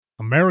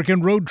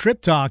American Road Trip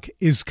Talk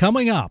is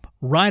coming up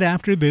right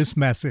after this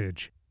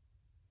message.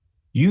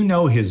 You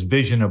know his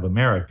vision of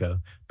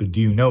America, but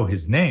do you know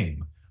his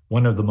name?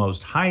 One of the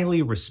most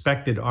highly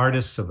respected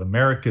artists of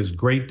America's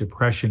Great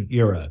Depression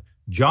era,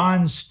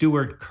 John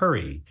Steuart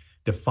Curry,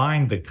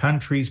 defined the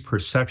country's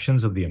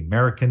perceptions of the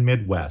American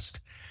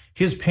Midwest.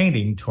 His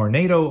painting,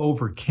 Tornado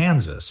Over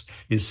Kansas,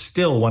 is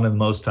still one of the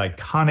most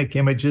iconic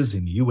images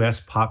in U.S.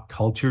 pop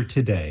culture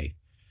today.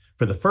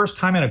 For the first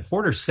time in a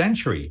quarter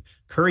century,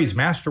 Curry's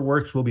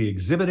masterworks will be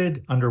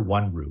exhibited under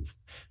one roof.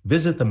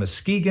 Visit the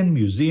Muskegon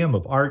Museum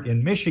of Art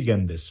in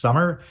Michigan this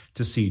summer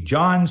to see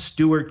John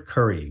Steuart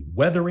Curry,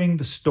 Weathering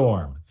the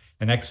Storm,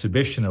 an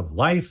exhibition of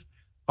life,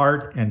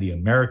 art, and the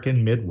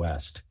American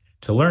Midwest.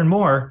 To learn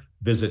more,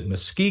 visit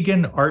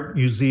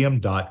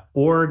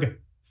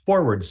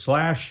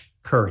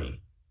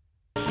muskegonartmuseum.org/Curry.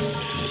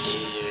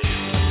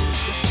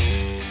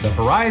 The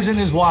horizon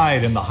is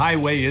wide and the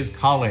highway is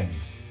calling.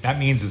 That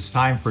means it's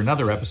time for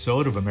another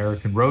episode of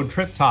American Road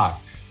Trip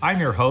Talk. I'm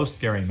your host,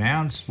 Gary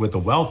Mance, with a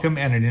welcome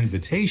and an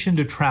invitation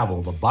to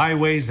travel the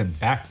byways and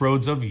back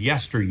roads of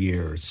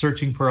yesteryear,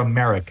 searching for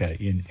America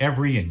in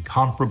every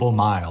incomparable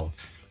mile.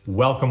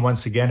 Welcome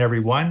once again,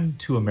 everyone,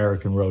 to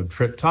American Road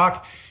Trip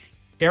Talk.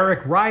 Eric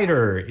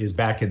Ryder is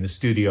back in the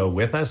studio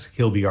with us.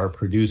 He'll be our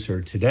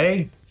producer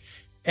today.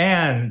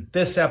 And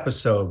this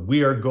episode,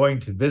 we are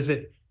going to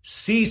visit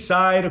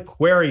Seaside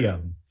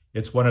Aquarium.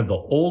 It's one of the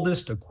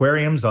oldest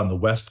aquariums on the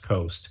West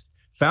Coast.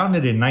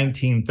 Founded in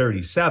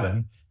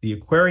 1937, the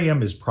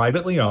aquarium is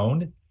privately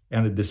owned,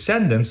 and the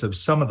descendants of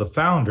some of the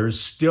founders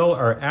still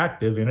are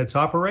active in its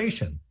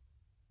operation.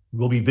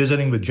 We'll be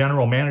visiting with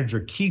General Manager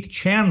Keith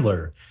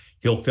Chandler.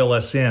 He'll fill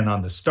us in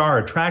on the star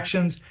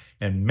attractions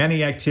and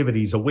many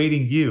activities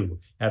awaiting you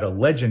at a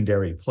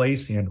legendary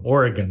place in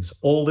Oregon's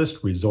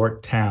oldest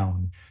resort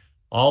town.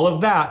 All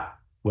of that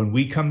when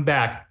we come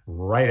back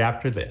right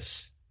after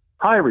this.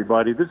 Hi,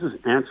 everybody. This is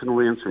Anson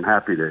Williams from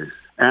Happy Days,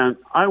 and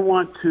I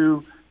want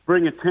to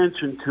bring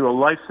attention to a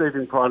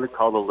life-saving product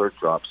called Alert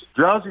Drops.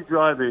 Drowsy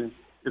driving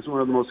is one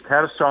of the most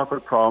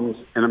catastrophic problems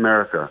in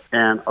America,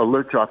 and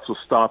Alert Drops will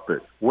stop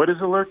it. What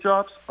is Alert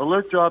Drops?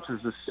 Alert Drops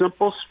is a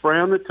simple spray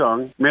on the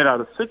tongue made out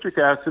of citric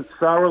acid,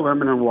 sour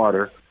lemon, and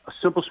water. A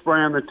simple spray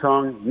on the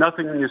tongue,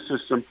 nothing in your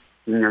system,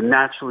 and you're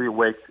naturally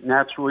awake,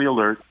 naturally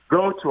alert.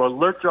 Go to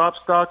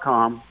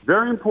alertdrops.com.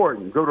 Very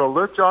important. Go to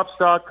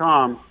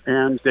alertdrops.com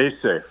and stay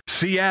safe.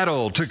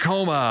 Seattle,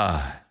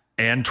 Tacoma,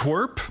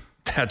 Antwerp.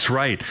 That's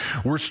right.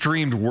 We're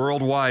streamed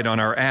worldwide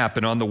on our app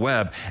and on the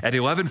web at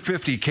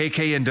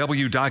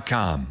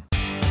 1150kknw.com.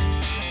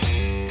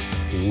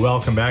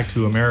 Welcome back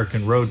to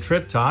American Road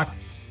Trip Talk.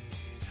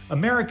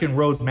 American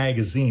Road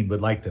Magazine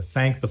would like to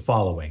thank the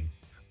following: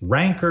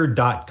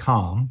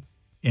 Ranker.com,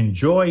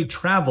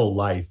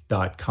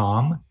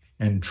 EnjoyTravelLife.com,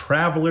 and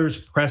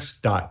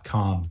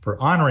TravelersPress.com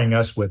for honoring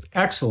us with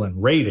excellent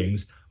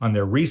ratings on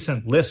their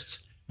recent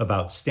lists of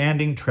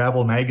outstanding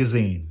travel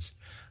magazines.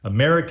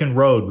 American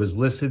Road was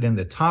listed in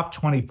the top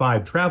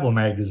 25 travel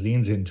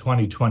magazines in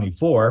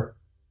 2024.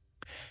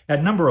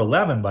 At number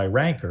 11 by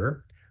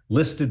Ranker,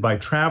 listed by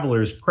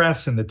Travelers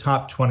Press in the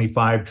top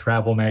 25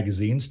 travel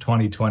magazines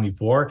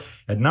 2024.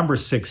 At number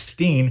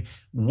 16,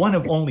 one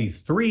of only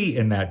 3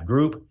 in that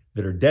group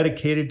that are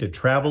dedicated to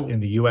travel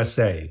in the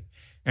USA.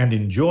 And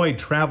Enjoy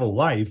Travel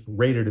Life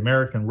rated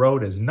American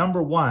Road as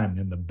number 1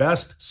 in the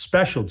best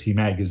specialty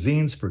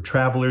magazines for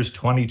travelers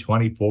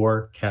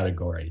 2024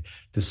 category.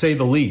 To say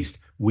the least,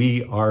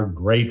 we are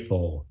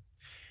grateful.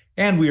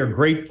 And we are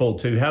grateful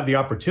to have the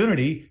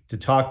opportunity to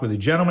talk with a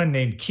gentleman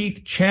named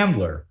Keith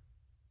Chandler.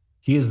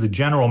 He is the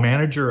general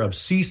manager of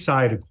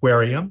Seaside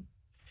Aquarium.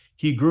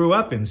 He grew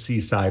up in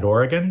Seaside,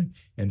 Oregon,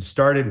 and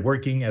started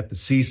working at the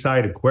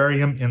Seaside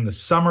Aquarium in the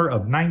summer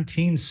of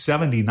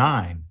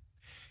 1979.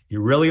 He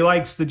really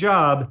likes the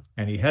job,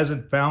 and he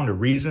hasn't found a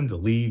reason to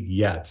leave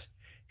yet.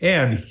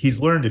 And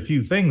he's learned a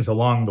few things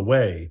along the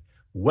way.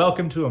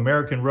 Welcome to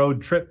American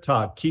Road Trip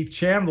Talk, Keith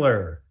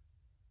Chandler.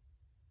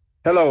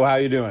 Hello, how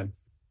you doing?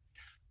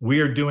 We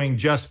are doing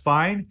just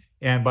fine,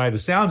 and by the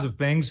sounds of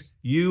things,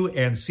 you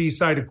and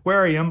Seaside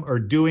Aquarium are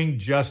doing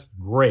just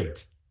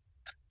great.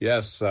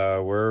 Yes,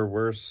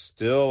 we're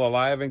still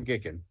alive and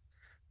kicking.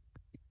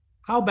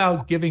 How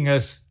about giving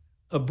us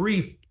a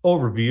brief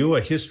overview,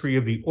 a history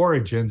of the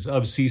origins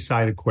of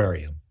Seaside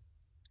Aquarium?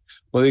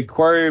 Well, the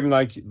aquarium,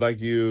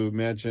 like you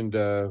mentioned,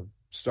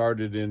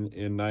 started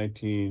in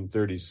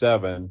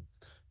 1937.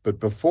 But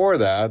before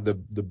that, the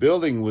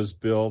building was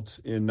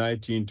built in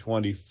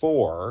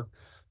 1924.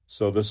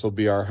 So this will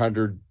be our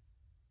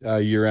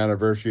 100-year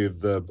anniversary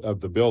of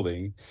the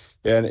building.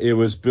 And it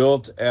was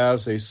built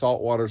as a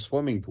saltwater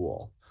swimming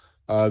pool.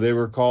 They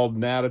were called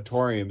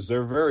natatoriums.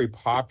 They're very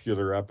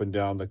popular up and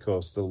down the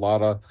coast. A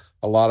lot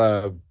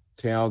of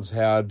towns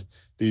had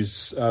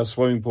these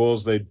swimming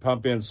pools. They'd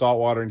pump in salt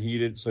water and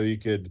heat it so you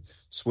could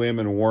swim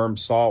in warm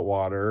salt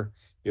water.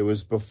 It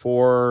was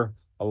before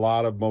a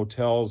lot of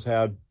motels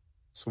had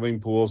swimming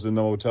pools in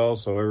the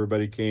motels, so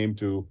everybody came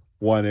to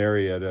one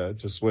area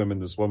to swim in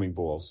the swimming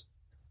pools.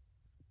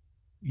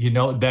 You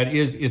know,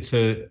 it's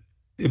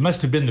it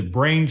must have been the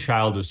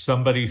brainchild of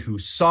somebody who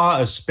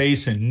saw a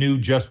space and knew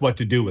just what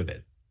to do with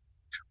it.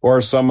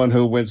 Or someone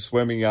who went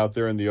swimming out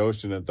there in the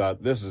ocean and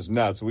thought, this is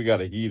nuts. We got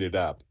to heat it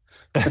up.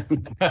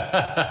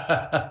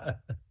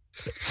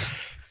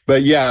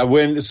 But yeah,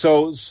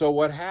 so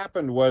what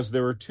happened was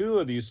there were two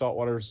of these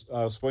saltwater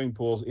swimming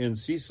pools in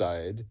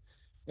Seaside,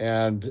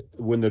 and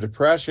when the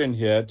Depression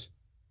hit,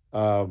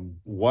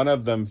 one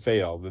of them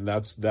failed, and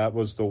that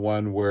was the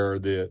one where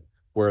the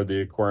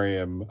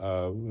aquarium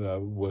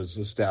was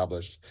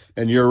established.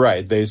 And you're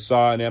right, they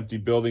saw an empty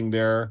building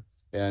there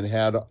and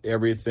had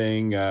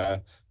everything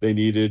they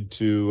needed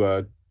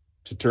to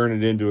turn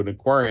it into an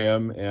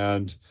aquarium.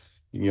 And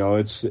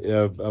it's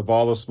of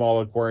all the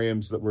small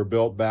aquariums that were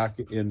built back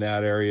in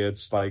that area,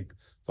 it's like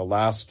the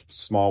last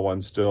small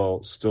one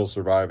still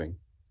surviving.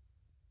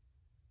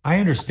 I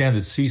understand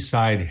that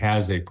Seaside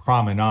has a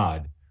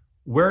promenade.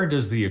 Where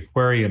does the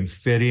aquarium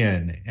fit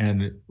in,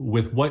 and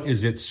with what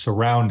is it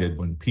surrounded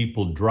when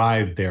people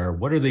drive there?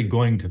 What are they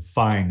going to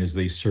find as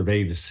they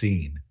survey the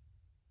scene?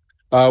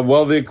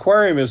 Well, the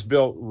aquarium is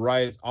built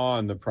right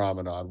on the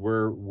promenade.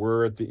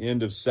 We're at the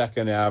end of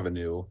Second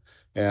Avenue,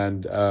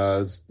 and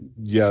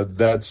yeah,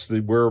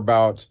 we're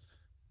about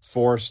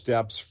 4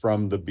 steps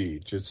from the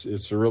beach.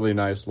 It's a really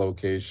nice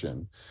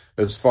location.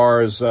 As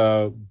far as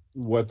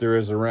what there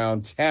is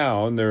around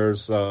town,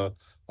 there's a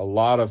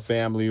lot of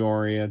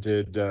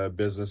family-oriented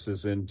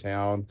businesses in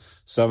town.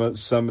 Some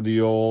of the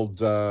old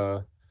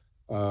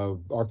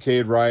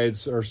arcade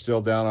rides are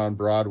still down on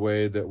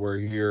Broadway that were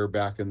here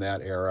back in that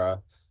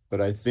era. But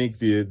I think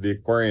the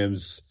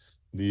aquarium's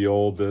the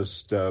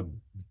oldest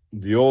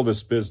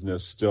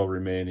business still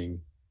remaining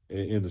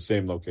in the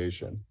same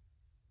location.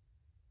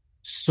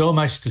 So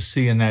much to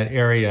see in that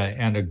area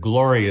and a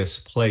glorious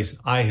place.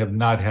 I have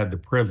not had the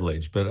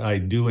privilege, but I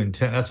do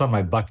intend, that's on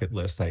my bucket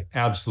list. I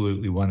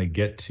absolutely want to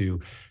get to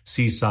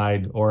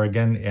Seaside,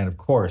 Oregon, and of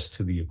course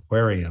to the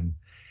aquarium.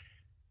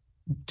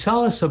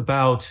 Tell us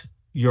about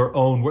your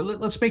own,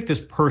 let's make this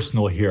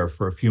personal here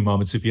for a few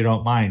moments, if you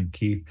don't mind,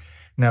 Keith.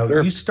 Now,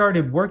 Sure. you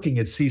started working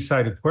at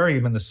Seaside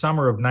Aquarium in the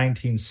summer of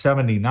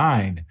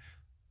 1979.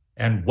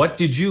 And what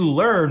did you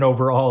learn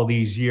over all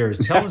these years?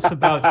 Tell us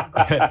about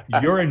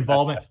your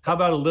involvement. How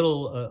about a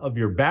little of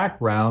your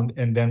background?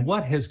 And then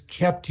what has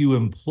kept you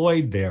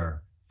employed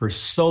there for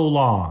so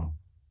long?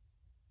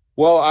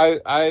 Well,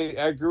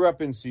 I grew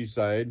up in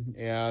Seaside,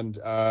 and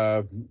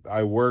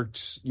I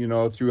worked,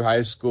 through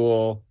high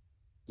school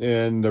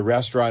in the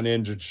restaurant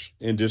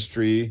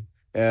industry,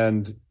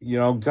 and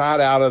got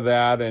out of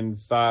that and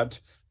thought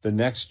the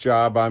next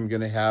job I'm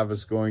going to have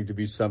is going to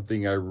be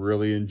something I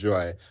really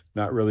enjoy.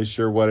 Not really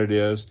sure what it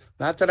is.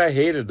 Not that I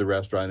hated the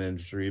restaurant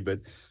industry,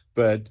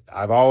 but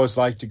I've always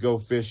liked to go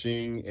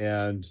fishing,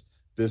 and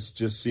this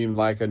just seemed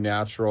like a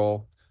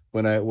natural.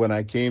 When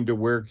I came to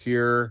work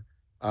here,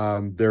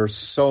 there's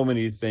so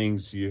many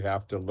things you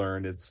have to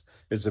learn. It's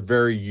a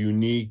very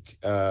unique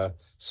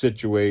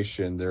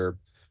situation.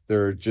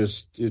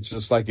 It's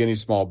just like any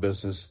small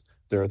business.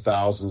 There are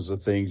thousands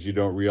of things you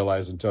don't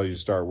realize until you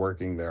start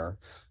working there.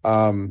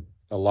 A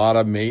lot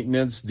of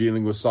maintenance,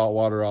 dealing with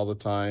saltwater all the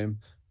time,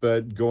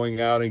 but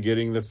going out and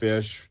getting the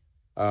fish,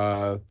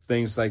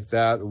 things like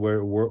that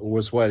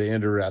was what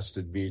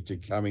interested me to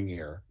coming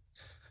here.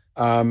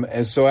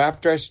 And so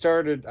after I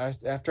started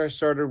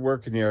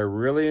working here, I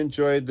really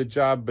enjoyed the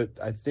job, but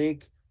I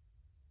think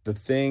the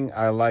thing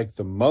I like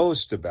the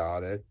most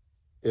about it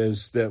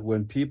is that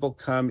when people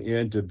come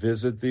in to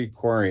visit the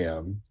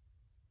aquarium,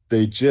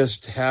 they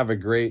just have a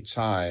great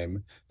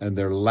time, and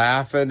they're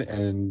laughing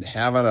and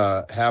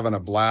having a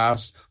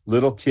blast.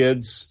 Little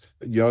kids,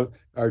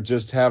 are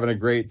just having a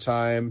great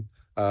time.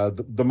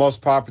 The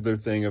most popular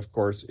thing, of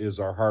course, is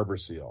our harbor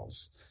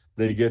seals.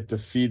 They get to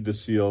feed the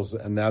seals,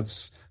 and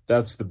that's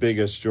the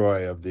biggest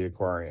joy of the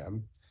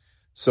aquarium.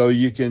 So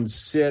you can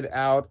sit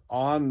out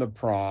on the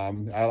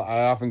prom.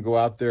 I often go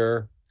out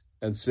there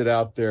and sit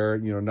out there,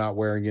 not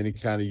wearing any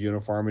kind of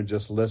uniform, and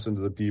just listen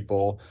to the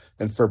people.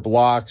 And for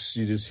blocks,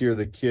 you just hear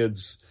the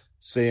kids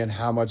saying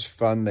how much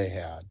fun they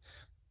had.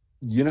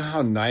 You know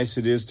how nice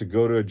it is to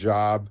go to a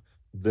job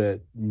that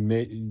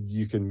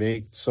you can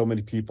make so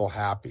many people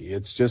happy.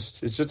 It's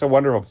just a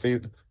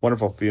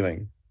wonderful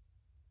feeling.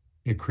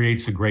 It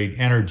creates a great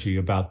energy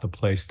about the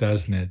place,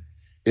 doesn't it?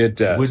 It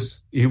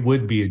does. It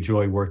would be a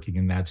joy working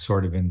in that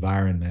sort of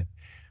environment.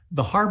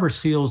 The harbor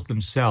seals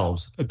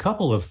themselves, a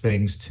couple of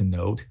things to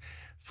note.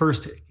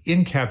 First,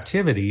 in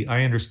captivity,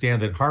 I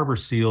understand that harbor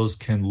seals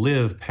can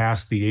live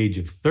past the age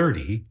of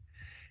 30.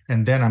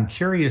 And then I'm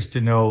curious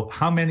to know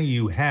how many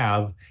you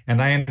have.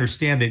 And I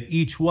understand that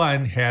each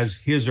one has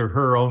his or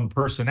her own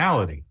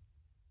personality.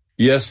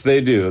 Yes, they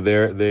do.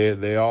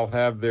 They all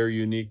have their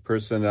unique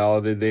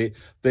personality.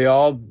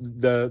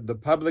 The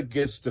public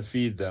gets to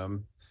feed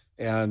them,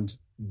 and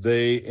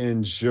they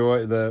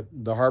enjoy the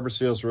harbor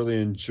seals really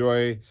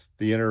enjoy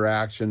the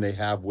interaction they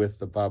have with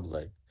the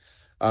public.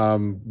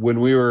 When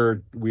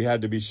we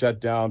had to be shut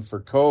down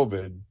for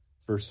COVID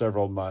for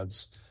several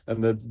months,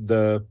 and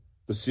the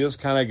seals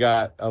kind of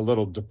got a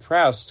little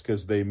depressed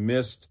because they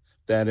missed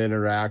that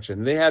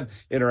interaction. They had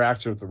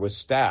interaction with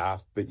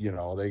staff, but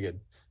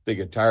they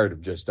get tired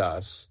of just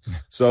us.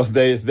 So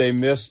they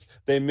miss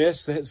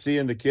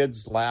seeing the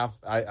kids laugh.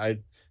 I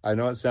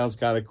know it sounds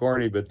kind of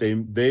corny, but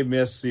they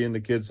miss seeing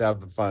the kids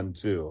have the fun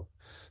too.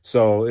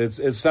 So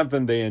it's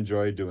something they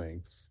enjoy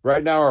doing.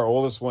 Right now, our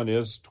oldest one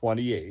is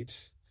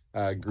 28,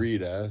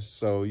 Greta.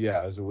 So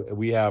yeah,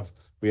 we have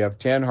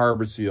 10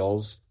 harbor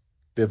seals.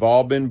 They've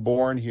all been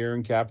born here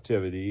in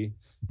captivity,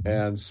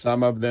 and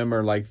some of them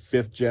are like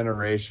fifth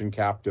generation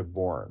captive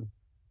born.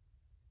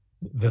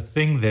 The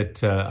thing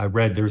that I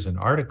read, there's an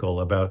article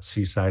about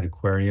Seaside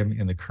Aquarium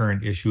in the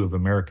current issue of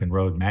American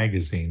Road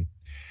magazine.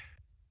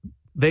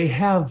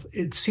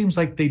 It seems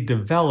like they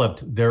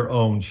developed their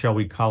own, shall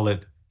we call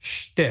it,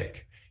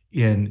 shtick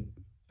in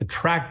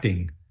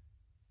attracting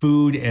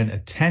food and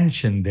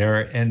attention there.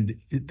 And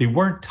they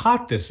weren't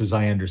taught this, as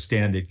I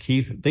understand it,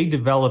 Keith. They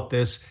developed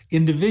this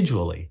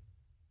individually.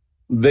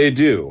 They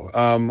do.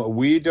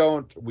 We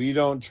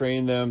don't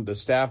train them. The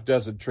staff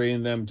doesn't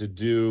train them to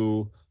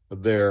do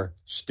their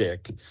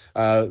shtick.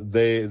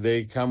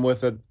 They come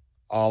with it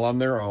all on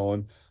their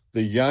own.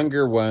 The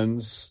younger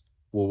ones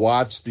will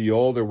watch the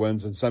older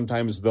ones, and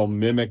sometimes they'll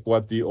mimic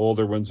what the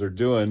older ones are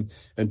doing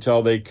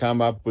until they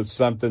come up with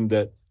something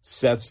that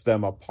sets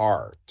them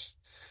apart.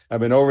 I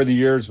mean, over the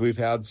years, we've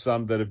had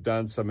some that have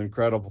done some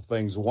incredible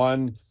things.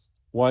 One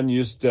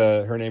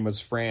her name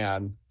was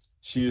Fran.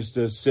 She used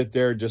to sit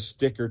there and just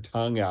stick her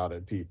tongue out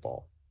at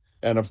people.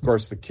 And of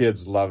course, the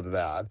kids loved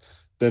that.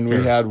 Then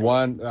we had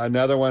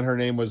another one, her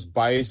name was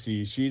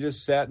Bicey. She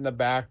just sat in the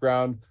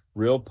background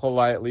real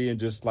politely and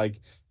just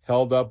like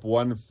held up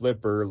one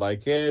flipper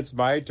like, hey, it's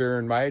my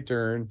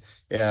turn.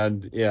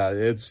 And yeah,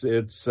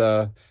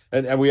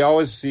 and we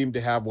always seem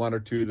to have one or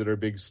two that are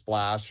big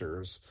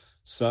splashers.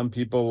 Some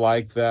people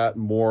like that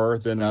more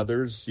than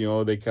others.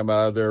 They come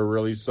out of there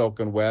really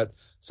soaking wet.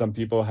 Some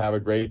people have a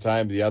great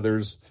time. The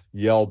others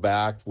yell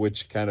back,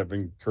 which kind of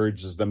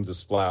encourages them to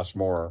splash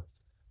more.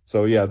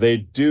 So yeah, they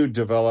do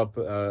develop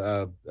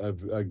a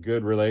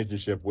good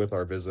relationship with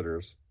our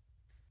visitors.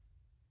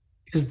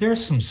 Is there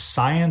some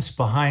science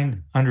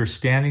behind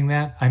understanding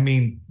that? I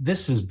mean,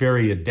 this is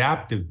very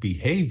adaptive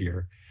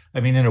behavior. I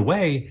mean, in a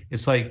way,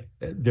 it's like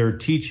they're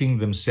teaching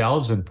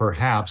themselves and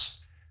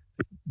perhaps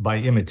by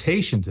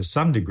imitation to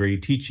some degree,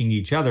 teaching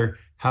each other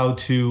how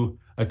to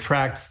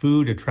attract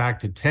food,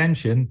 attract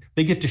attention.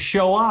 They get to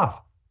show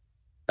off.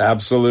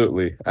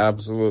 Absolutely.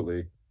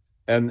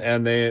 And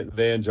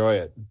they enjoy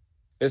it.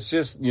 It's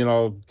just, kind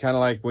of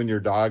like when your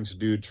dogs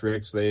do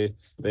tricks, they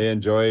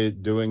enjoy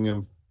doing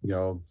them.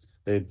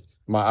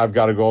 I've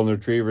got a golden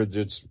retriever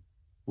that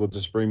will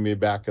just bring me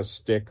back a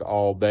stick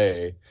all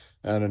day.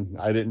 And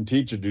I didn't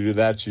teach her to do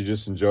that. She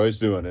just enjoys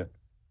doing it.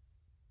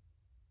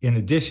 In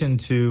addition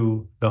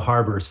to the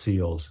harbor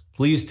seals,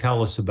 please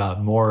tell us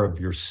about more of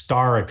your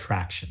star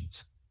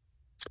attractions.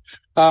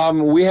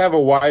 We have a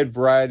wide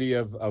variety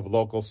of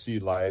local sea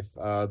life.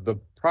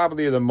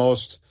 Probably the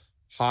most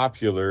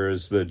popular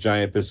is the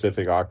giant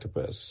Pacific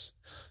octopus.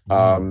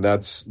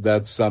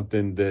 That's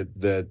something that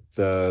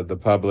the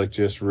public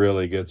just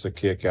really gets a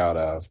kick out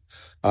of.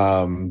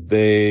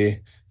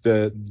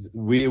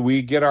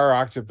 We get our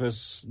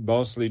octopus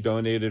mostly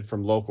donated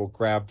from local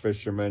crab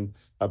fishermen,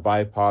 a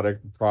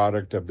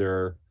byproduct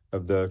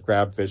of the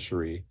crab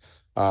fishery.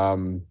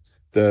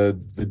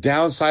 The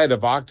downside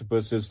of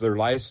octopus is their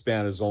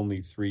lifespan is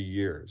only 3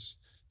 years.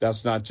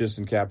 That's not just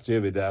in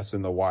captivity, that's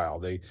in the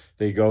wild.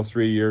 They go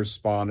 3 years,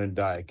 spawn and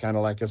die, kind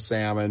of like a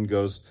salmon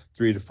goes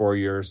 3 to 4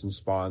 years and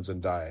spawns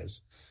and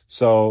dies.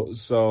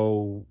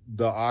 So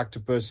the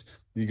octopus,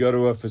 you go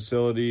to a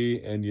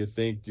facility and you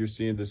think you're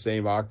seeing the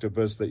same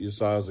octopus that you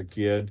saw as a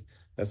kid.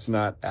 That's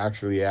not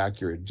actually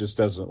accurate. It just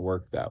doesn't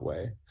work that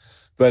way.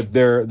 But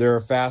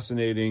they're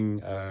fascinating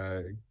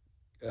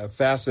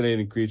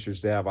creatures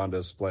to have on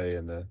display,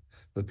 and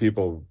the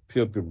people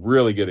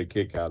really get a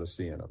kick out of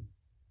seeing them.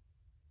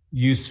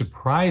 You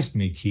surprised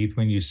me, Keith,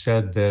 when you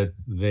said that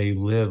they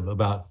live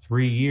about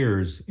 3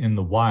 years in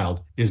the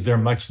wild. Is there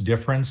much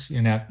difference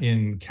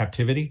in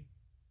captivity?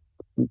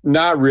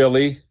 Not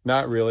really.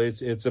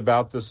 It's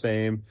about the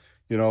same.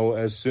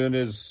 As soon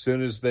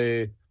as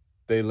they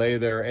lay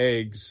their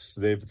eggs,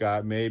 they've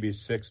got maybe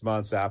 6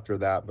 months after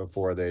that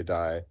before they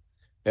die.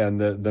 And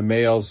the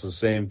male's the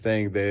same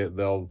thing.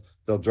 They'll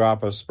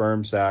drop a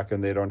sperm sac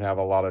and they don't have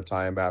a lot of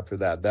time after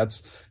that.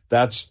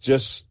 That's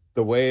just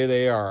the way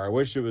they are. I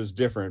wish it was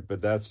different,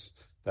 but that's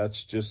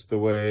just the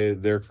way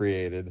they're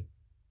created.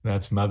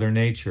 That's Mother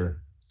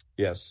Nature.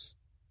 Yes.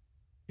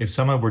 If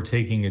someone were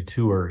taking a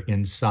tour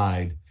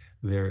inside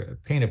there,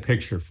 paint a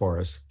picture for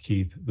us,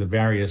 Keith, the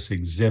various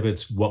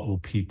exhibits, what will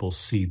people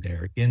see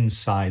there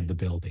inside the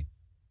building?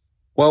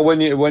 Well,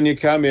 when you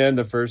come in,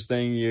 the first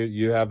thing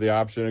you have the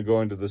option of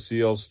going to the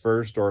seals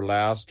first or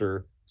last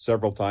or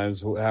several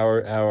times,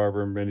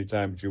 however many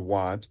times you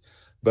want.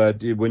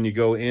 But when you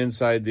go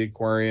inside the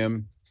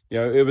aquarium,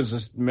 it was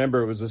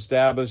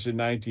established in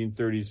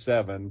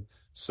 1937,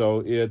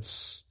 so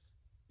it's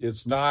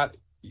not,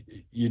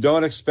 you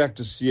don't expect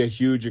to see a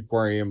huge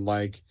aquarium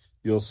like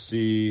you'll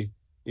see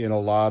in a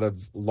lot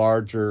of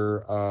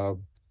larger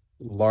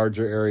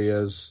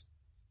areas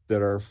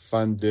that are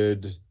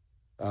funded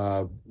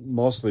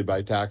mostly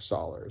by tax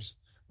dollars.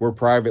 We're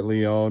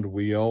privately owned.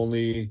 We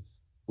only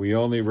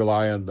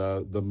rely on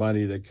the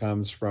money that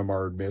comes from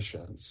our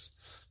admissions.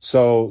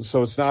 So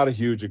it's not a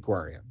huge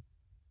aquarium,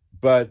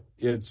 but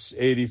it's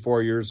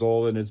 84 years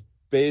old and it's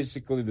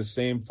basically the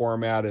same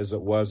format as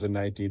it was in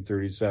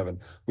 1937.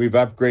 We've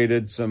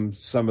upgraded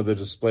some of the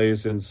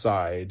displays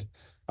inside,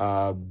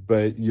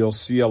 but you'll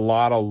see a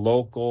lot of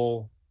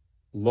local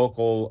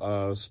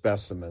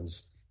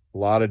specimens, a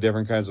lot of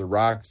different kinds of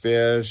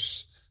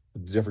rockfish,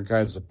 different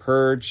kinds of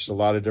perch, a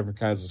lot of different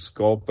kinds of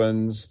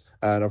sculpins,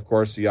 and of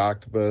course the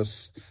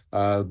octopus.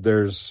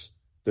 There's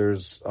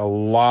a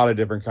lot of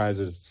different kinds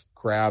of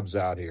crabs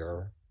out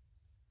here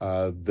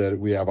that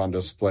we have on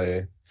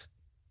display.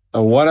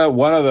 One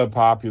of the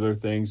popular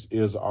things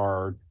is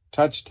our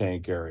touch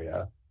tank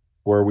area,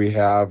 where we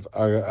have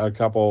a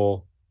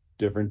couple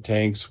different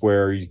tanks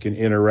where you can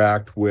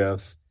interact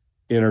with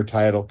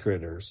intertidal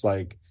critters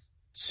like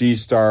sea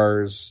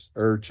stars,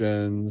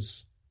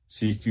 urchins,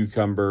 sea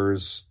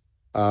cucumbers.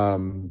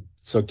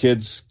 So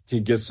kids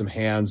can get some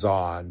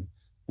hands-on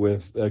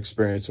with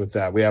experience with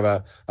that. We have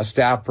a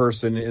staff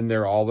person in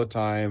there all the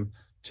time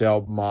to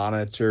help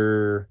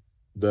monitor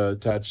the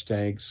touch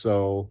tanks,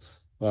 so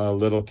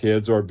little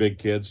kids or big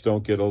kids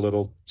don't get a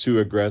little too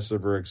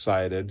aggressive or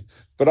excited,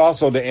 but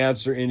also to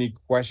answer any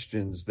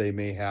questions they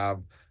may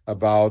have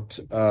about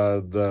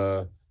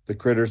the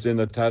critters in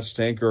the touch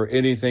tank or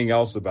anything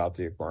else about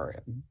the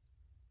aquarium.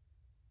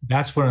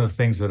 That's one of the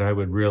things that I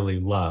would really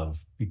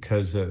love,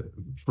 because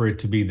for it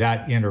to be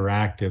that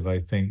interactive, I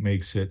think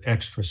makes it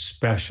extra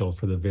special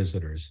for the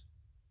visitors.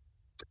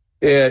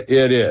 It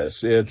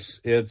is.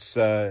 It's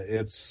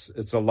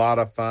a lot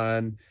of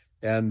fun,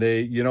 and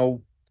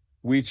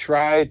we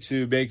try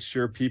to make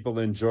sure people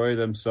enjoy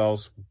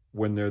themselves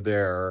when they're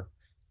there,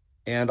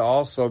 and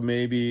also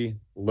maybe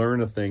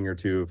learn a thing or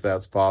two if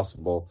that's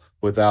possible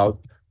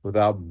without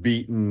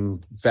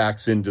beating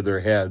facts into their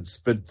heads.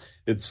 But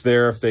it's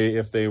there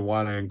if they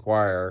want to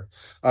inquire.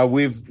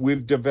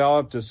 We've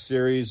developed a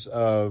series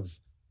of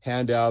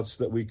handouts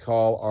that we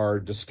call our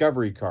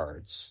discovery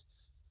cards.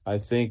 I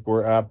think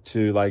we're up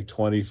to like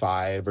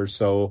 25 or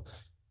so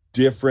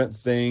different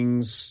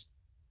things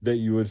that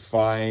you would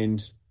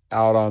find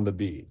out on the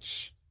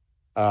beach.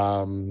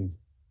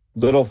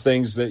 Little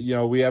things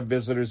that, we have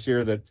visitors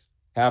here that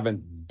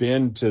haven't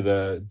been to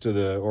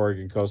the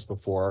Oregon coast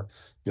before,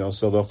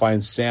 so they'll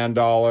find sand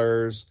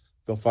dollars,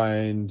 they'll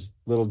find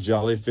little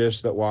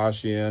jellyfish that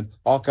wash in,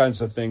 all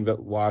kinds of things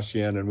that wash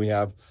in. And we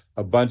have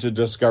a bunch of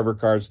discover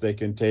cards they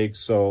can take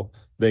so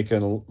they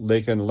can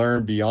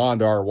learn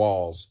beyond our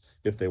walls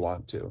if they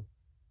want to.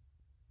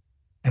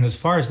 And as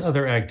far as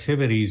other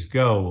activities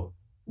go,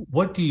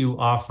 what do you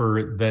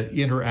offer that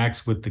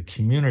interacts with the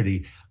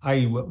community?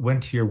 I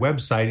went to your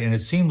website and it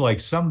seemed like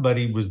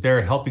somebody was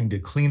there helping to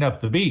clean up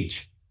the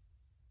beach.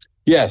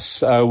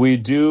 Yes, we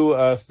do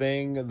a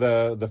thing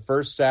the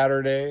first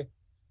Saturday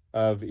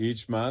of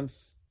each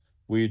month.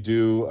 We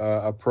do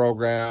a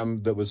program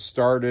that was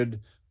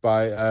started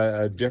by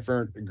a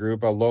different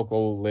group, a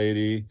local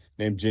lady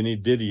named Jenny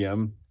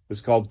Didium.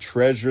 It's called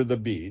Treasure the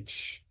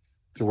Beach,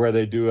 to where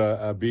they do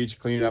a beach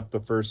cleanup the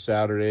first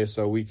Saturday.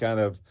 So we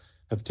kind of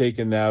have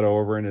taken that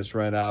over, and it's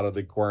run out of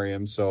the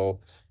aquarium. So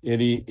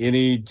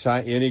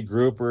any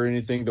group or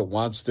anything that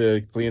wants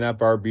to clean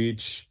up our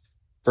beach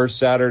first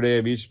Saturday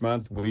of each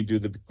month, we do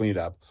the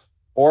cleanup.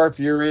 Or if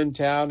you're in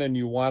town and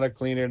you want to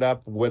clean it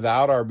up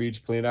without our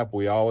beach cleanup,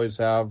 we always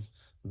have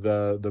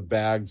the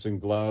bags and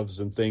gloves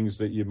and things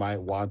that you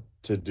might want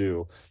to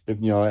do.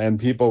 And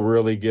people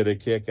really get a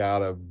kick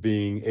out of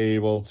being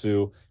able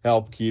to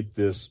help keep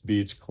this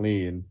beach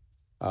clean.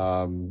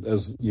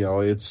 As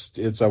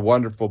it's a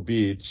wonderful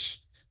beach,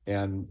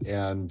 and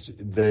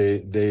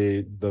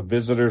the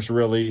visitors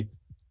really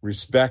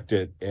respect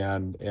it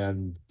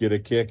and get a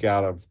kick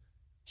out of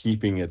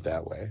keeping it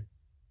that way.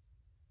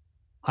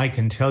 I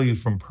can tell you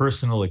from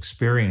personal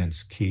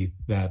experience, Keith,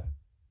 that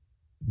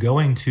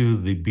going to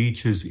the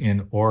beaches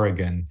in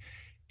Oregon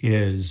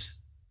is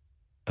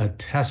a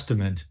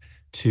testament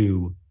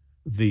to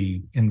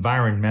the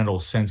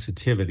environmental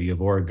sensitivity of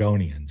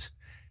Oregonians.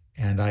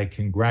 And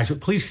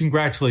please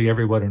congratulate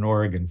everyone in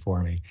Oregon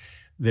for me.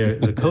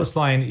 The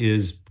coastline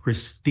is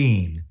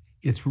pristine.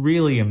 It's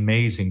really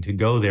amazing to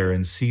go there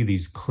and see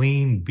these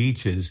clean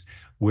beaches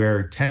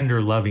where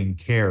tender, loving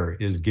care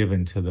is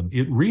given to them.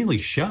 It really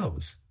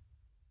shows.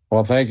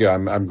 Well, thank you.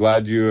 I'm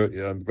glad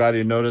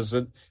you notice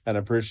it and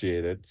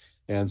appreciate it.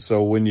 And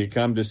so when you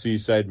come to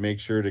Seaside, make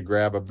sure to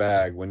grab a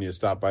bag when you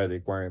stop by the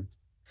aquarium.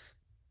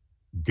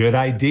 Good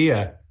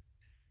idea.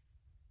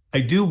 I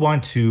do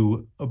want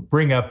to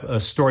bring up a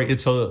story.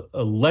 It's a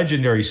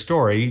legendary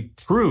story,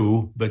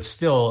 true, but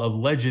still of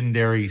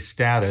legendary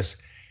status.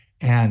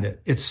 And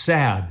it's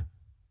sad.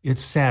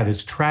 It's sad.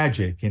 It's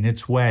tragic in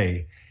its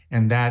way.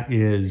 And that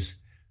is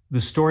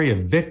the story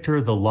of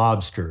Victor the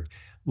lobster.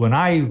 When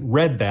I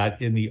read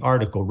that in the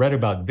article, read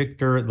about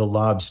Victor the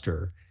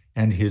lobster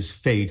and his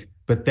fate,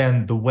 but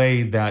then the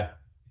way that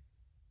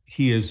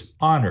he is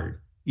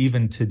honored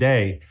even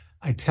today.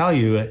 I tell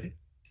you,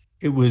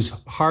 it was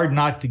hard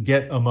not to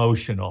get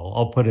emotional.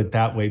 I'll put it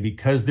that way,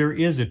 because there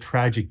is a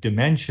tragic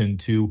dimension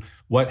to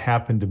what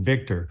happened to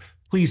Victor.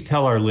 Please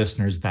tell our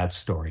listeners that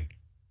story.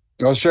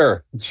 Oh,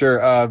 sure.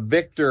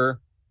 Victor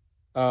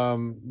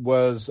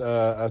was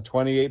a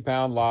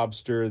 28-pound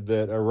lobster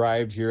that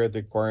arrived here at the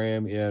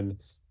aquarium in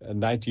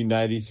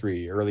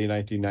 1993, early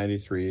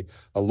 1993.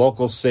 A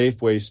local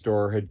Safeway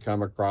store had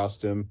come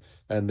across him,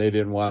 and they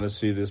didn't want to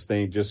see this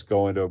thing just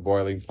go into a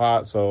boiling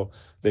pot, so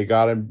they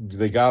got him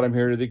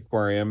here to the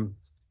aquarium.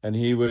 And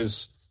he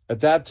was,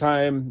 at that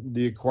time,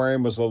 the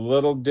aquarium was a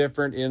little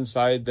different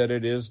inside than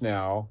it is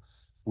now.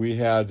 We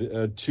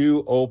had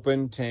two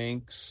open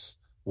tanks,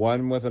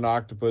 one with an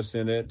octopus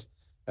in it,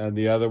 and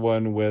the other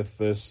one with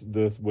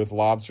with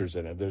lobsters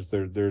in it.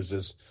 There's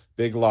this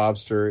big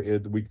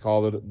lobster. We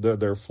call it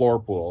their floor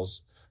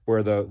pools,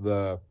 where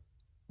the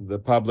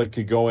public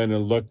could go in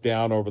and look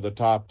down over the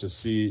top to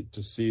see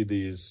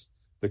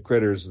the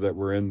critters that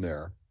were in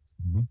there.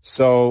 Mm-hmm.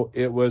 So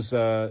it was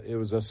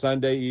a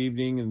Sunday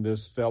evening, and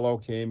this fellow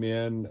came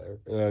in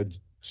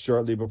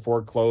shortly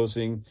before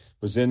closing.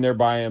 Was in there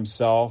by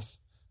himself,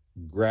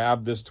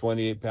 grabbed this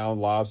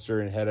 28-pound lobster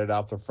and headed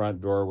out the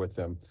front door with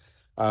him.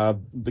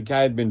 The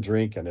guy had been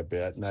drinking a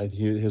bit, and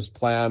his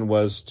plan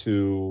was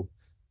to,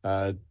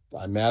 I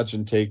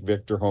imagine, take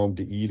Victor home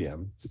to eat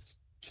him.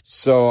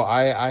 So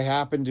I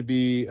happened to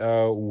be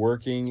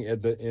working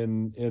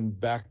in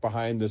back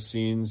behind the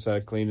scenes,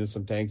 cleaning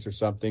some tanks or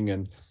something,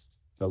 and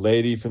the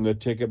lady from the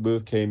ticket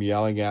booth came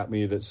yelling at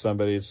me that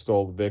somebody had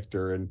stole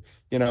Victor. And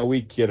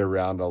we kid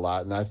around a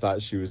lot, and I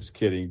thought she was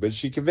kidding, but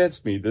she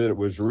convinced me that it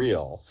was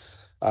real.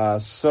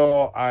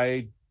 So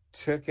I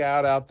took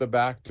out the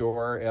back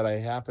door, and I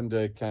happened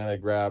to kind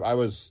of grab. I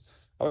was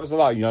a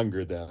lot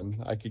younger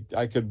then.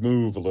 I could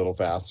move a little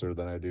faster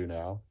than I do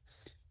now,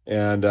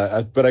 and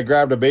but I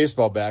grabbed a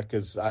baseball bat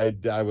because I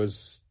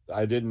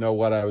didn't know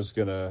what I was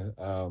gonna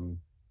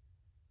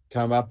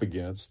come up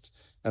against,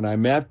 and I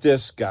met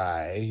this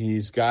guy.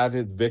 He's got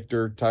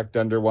Victor tucked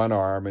under one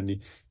arm,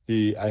 and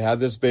I had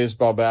this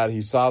baseball bat.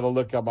 He saw the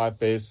look on my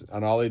face,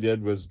 and all he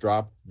did was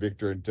drop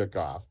Victor and took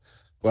off.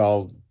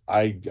 Well,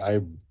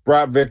 I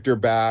brought Victor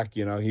back.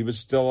 He was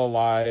still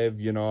alive.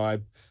 I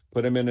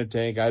put him in a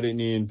tank. I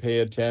didn't even pay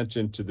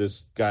attention to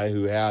this guy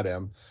who had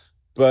him.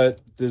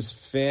 But this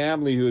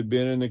family who had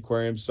been in the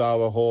aquarium saw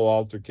the whole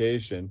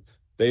altercation.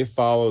 They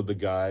followed the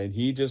guy, and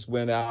he just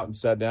went out and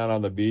sat down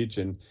on the beach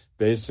and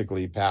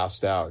basically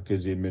passed out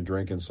because he'd been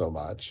drinking so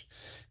much.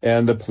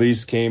 And the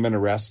police came and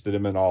arrested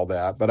him and all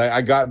that. But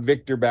I got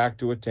Victor back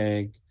to a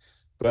tank.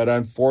 But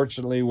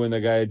unfortunately, when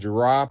the guy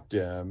dropped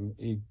him,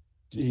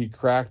 he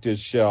cracked his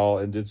shell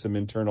and did some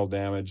internal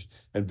damage,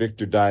 and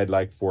Victor died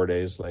like 4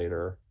 days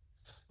later.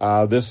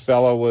 This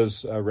fellow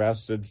was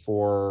arrested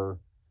for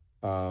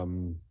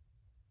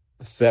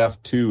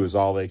theft too, is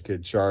all they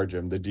could charge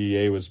him. The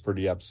DA was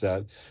pretty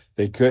upset.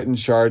 They couldn't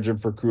charge him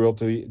for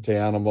cruelty to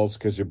animals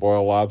because you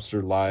boil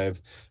lobster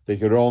live. They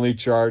could only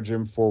charge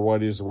him for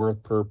what he's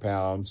worth per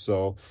pound.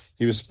 So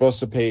he was supposed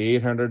to pay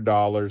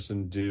 $800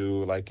 and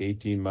do like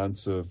 18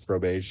 months of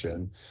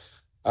probation.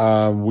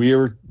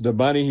 The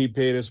money he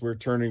paid us, we're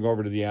turning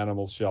over to the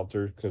animal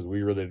shelter because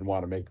we really didn't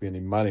want to make any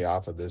money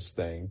off of this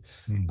thing.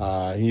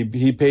 Mm-hmm.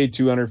 He paid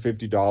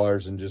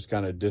 $250 and just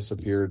kind of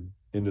disappeared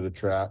into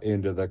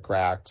the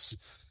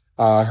cracks.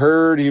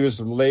 Heard he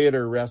was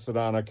later arrested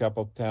on a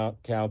couple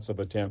counts of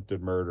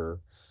attempted murder,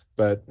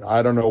 but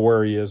I don't know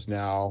where he is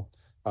now.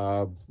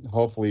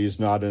 Hopefully he's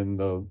not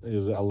a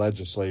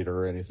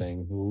legislator or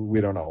anything.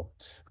 We don't know.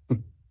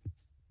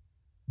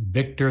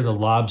 Victor the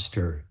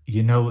lobster,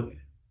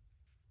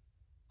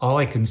 all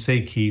I can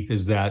say, Keith,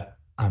 is that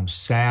I'm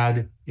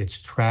sad,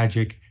 it's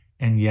tragic,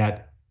 and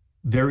yet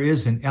there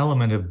is an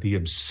element of the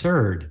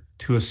absurd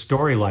to a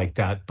story like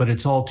that, but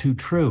it's all too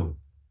true.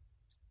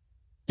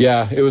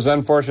 Yeah, it was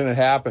unfortunate it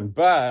happened,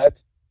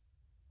 but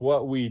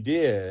what we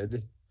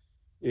did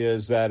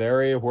is that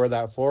area where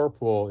that floor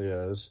pool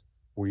is,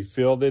 we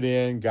filled it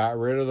in, got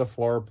rid of the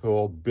floor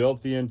pool,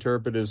 built the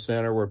interpretive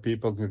center where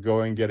people can go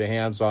and get a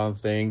hands-on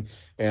thing,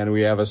 and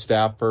we have a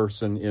staff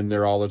person in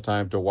there all the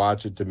time to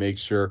watch it to make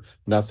sure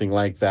nothing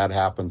like that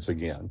happens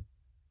again.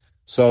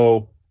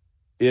 So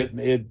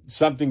it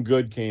something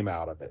good came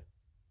out of it.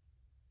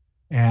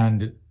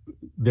 And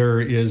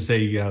there's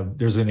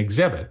an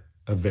exhibit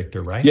of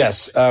Victor, right?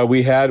 Yes,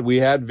 we had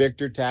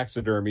Victor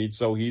taxidermied,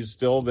 so he's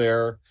still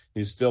there.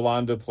 He's still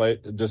on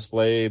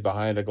display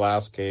behind a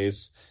glass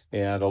case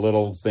and a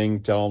little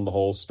thing telling the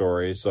whole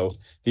story. So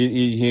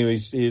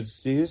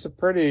he's a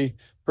pretty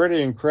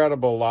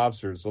incredible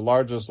lobster. It's the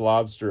largest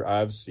lobster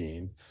I've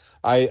seen.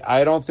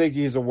 I don't think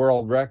he's a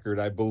world record.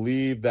 I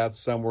believe that's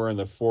somewhere in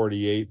the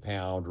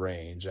 48-pound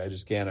range. I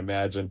just can't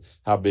imagine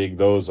how big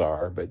those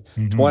are. But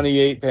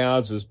 28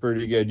 pounds is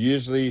pretty good.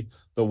 Usually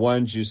the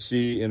ones you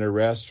see in a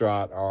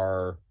restaurant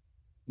are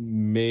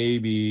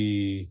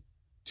maybe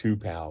 2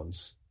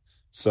 pounds.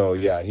 So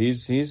yeah,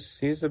 he's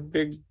a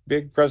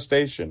big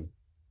crustacean.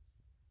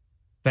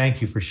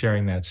 Thank you for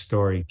sharing that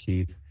story,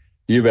 Keith.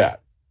 You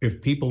bet.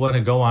 If people want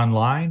to go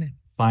online,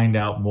 find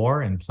out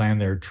more, and plan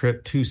their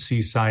trip to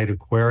Seaside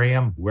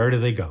Aquarium, where do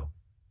they go?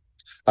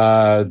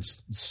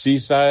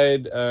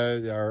 Seaside,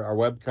 our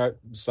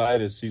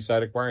website is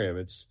Seaside Aquarium.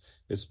 It's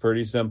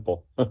pretty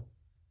simple.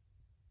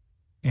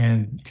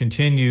 And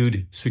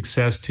continued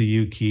success to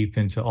you, Keith,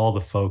 and to all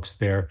the folks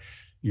there.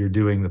 You're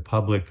doing the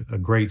public a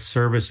great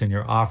service, and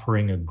you're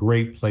offering a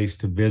great place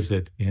to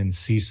visit in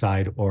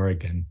Seaside,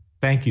 Oregon.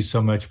 Thank you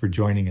so much for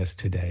joining us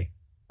today.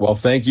 Well,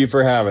 thank you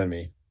for having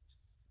me.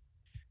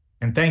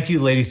 And thank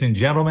you, ladies and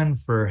gentlemen,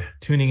 for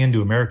tuning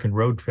into American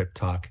Road Trip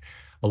Talk.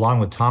 Along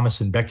with Thomas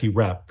and Becky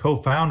Repp,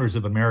 co-founders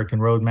of American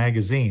Road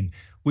Magazine,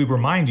 we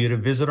remind you to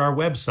visit our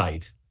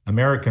website,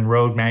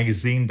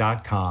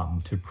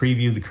 AmericanRoadMagazine.com, to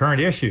preview the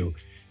current issue.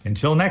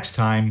 Until next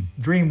time,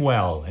 dream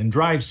well and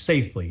drive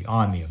safely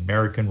on the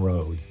American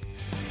road.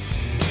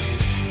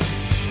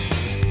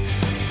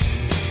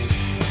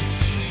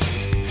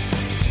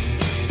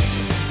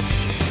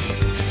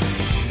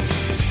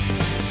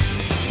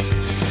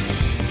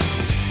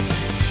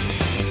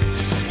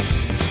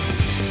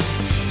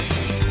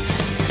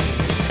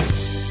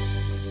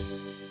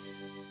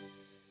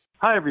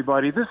 Hi,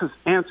 everybody. This is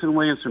Anson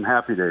Williams from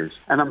Happy Days,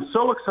 and I'm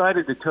so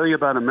excited to tell you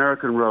about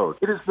American Road.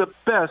 It is the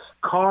best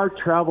car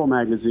travel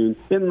magazine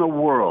in the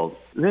world.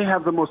 They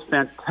have the most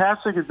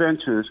fantastic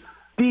adventures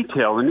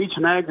detailed in each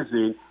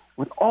magazine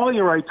with all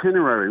your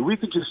itinerary. We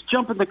could just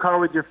jump in the car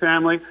with your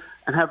family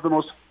and have the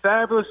most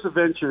fabulous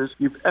adventures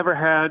you've ever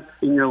had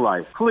in your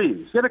life.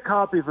 Please get a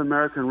copy of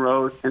American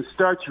Road and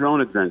start your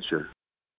own adventure.